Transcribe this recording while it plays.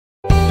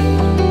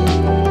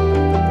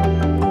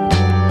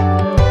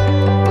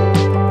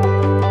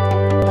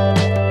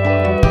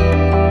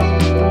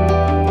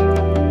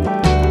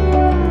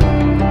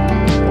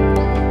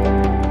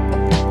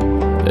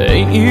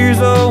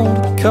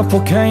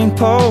Couple cane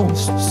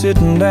posts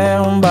sitting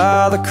down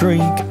by the creek,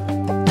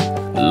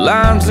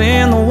 lines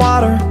in the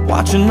water,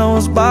 watching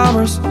those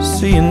bobbers,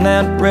 seeing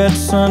that red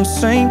sun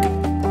sink.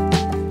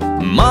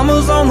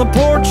 Mama's on the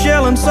porch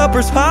yelling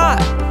supper's hot,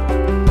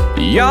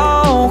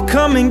 y'all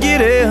come and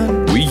get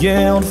it. We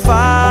yelled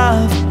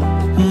 5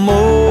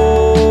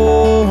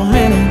 more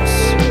minutes.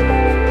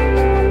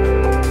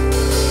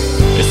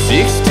 At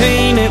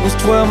 16 it was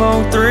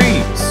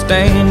 12:03,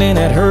 standing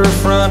at her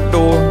front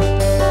door.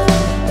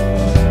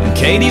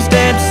 Katie's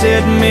dad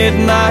said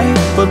midnight,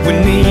 but we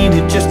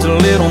needed just a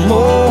little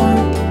more.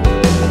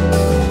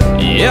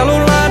 Yellow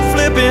light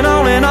flipping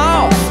on and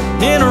off,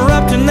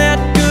 interrupting that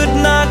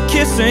goodnight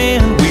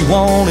kissing. We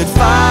wanted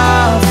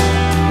 5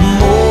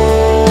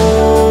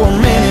 more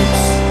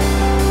minutes.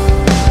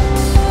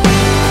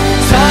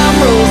 Time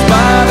rolls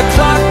by, the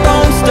clock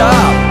don't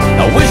stop.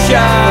 I wish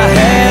I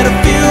had a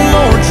few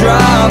more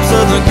drops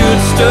of the good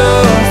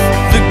stuff,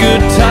 the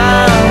good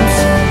times.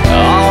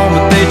 Oh,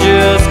 but they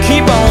just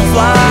keep on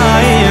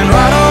flying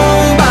right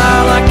on by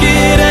like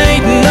it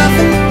ain't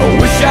nothing. I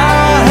wish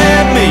I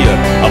had me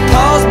a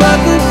pause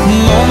button.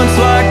 Moments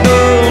like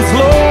those,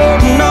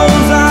 Lord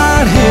knows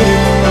I'd hit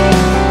it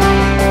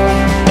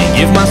and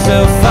give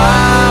myself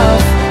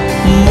 5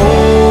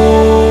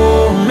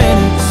 more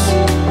minutes.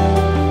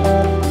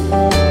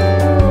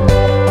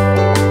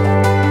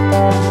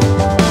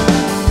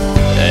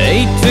 At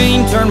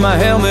 18, turned my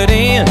helmet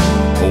in,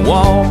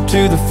 walked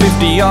to the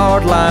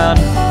 50-yard line.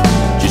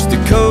 Just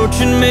the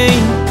coach and me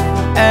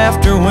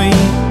after we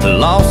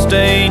lost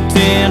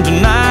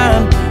 10-9.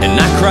 And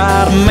I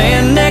cried,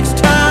 man, next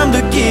time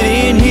to get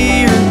in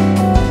here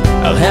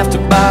I'll have to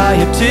buy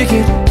a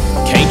ticket.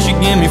 Can't you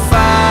give me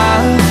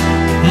 5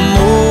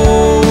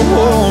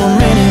 more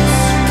minutes?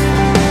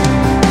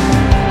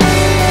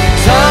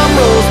 Time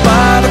rolls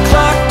by, the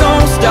clock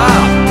don't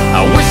stop.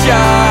 I wish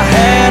I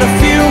had a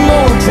few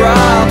more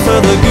drops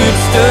of the good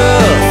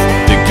stuff,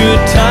 the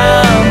good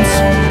times.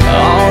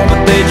 Oh,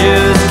 but they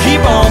just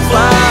keep on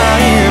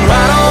flying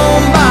right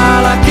on by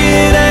like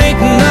it ain't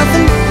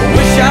nothing.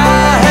 Wish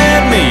I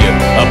had me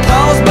a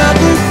pause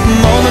button.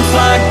 Moments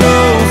like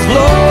those,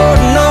 Lord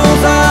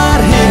knows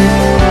I'd hit it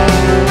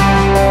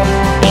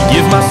and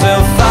give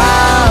myself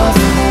 5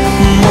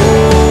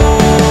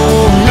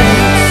 more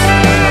minutes.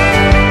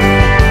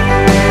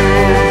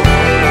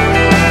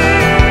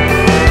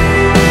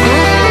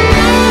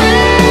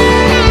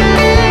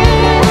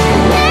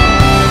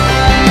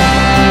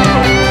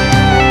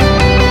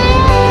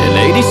 In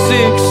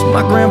 '86,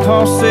 my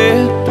grandpa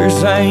said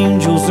there's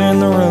angels in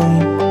the room.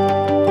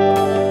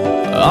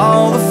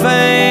 All the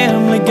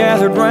family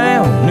gathered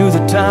round, knew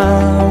the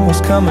time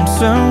was coming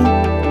soon.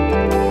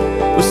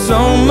 With so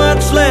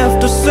much left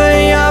to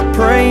say, I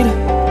prayed,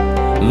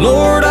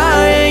 Lord,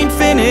 I ain't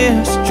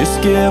finished,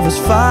 just give us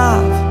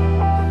 5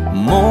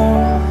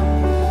 more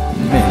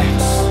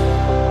minutes.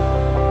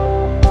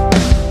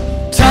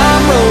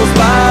 Time rolls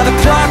by, the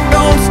clock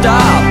don't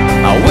stop.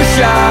 I wish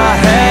I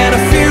had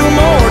a few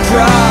more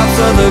drops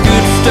of the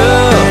good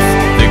stuff,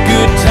 the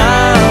good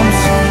times.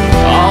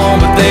 Oh,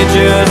 but they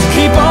just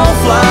keep on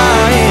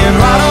flying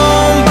right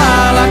on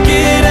by like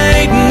it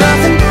ain't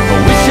nothing. I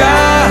wish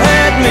I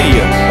had me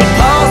a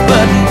pause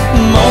button.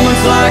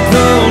 Moments like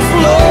those,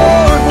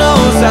 Lord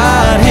knows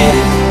I'd hit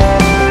it.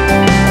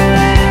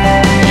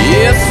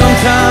 Yeah,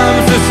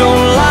 sometimes they're so